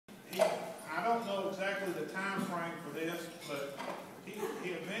the time frame for this, but he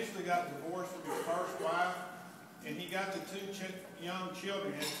eventually got divorced from his first wife, and he got the two young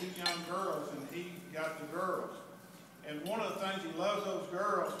children. He had two young girls, and he got the girls. And one of the things, he loves those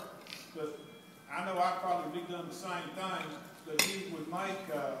girls, but I know I'd probably be doing the same thing, but he would make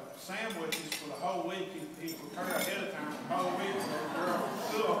sandwiches for the whole week. He'd prepare ahead of time for the whole week for those girls at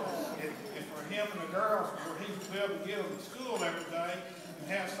school. And for him and the girls, where he would be able to get them to school every day and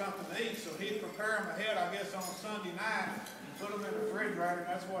have something to eat. So he'd prepare them ahead, I guess, on Sunday night and put them in the refrigerator, and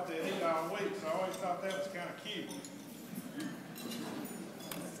that's what they'd eat all week. So I always thought that was kind of cute.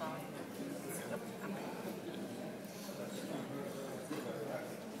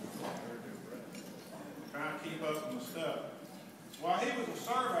 Trying to keep up with the stuff. While he was a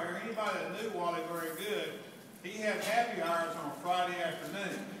surveyor, anybody that knew Wally very good, he had happy hours on Friday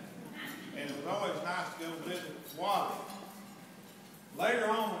afternoon. And it was always nice to go visit Wally. Later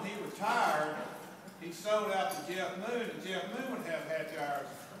on, when he retired, he sold out to Jeff Moon, and Jeff Moon would have happy hours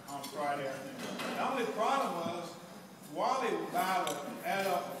on Friday afternoon. The only problem was, Wally would buy the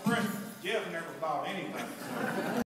adult for Christmas. Jeff never bought anything.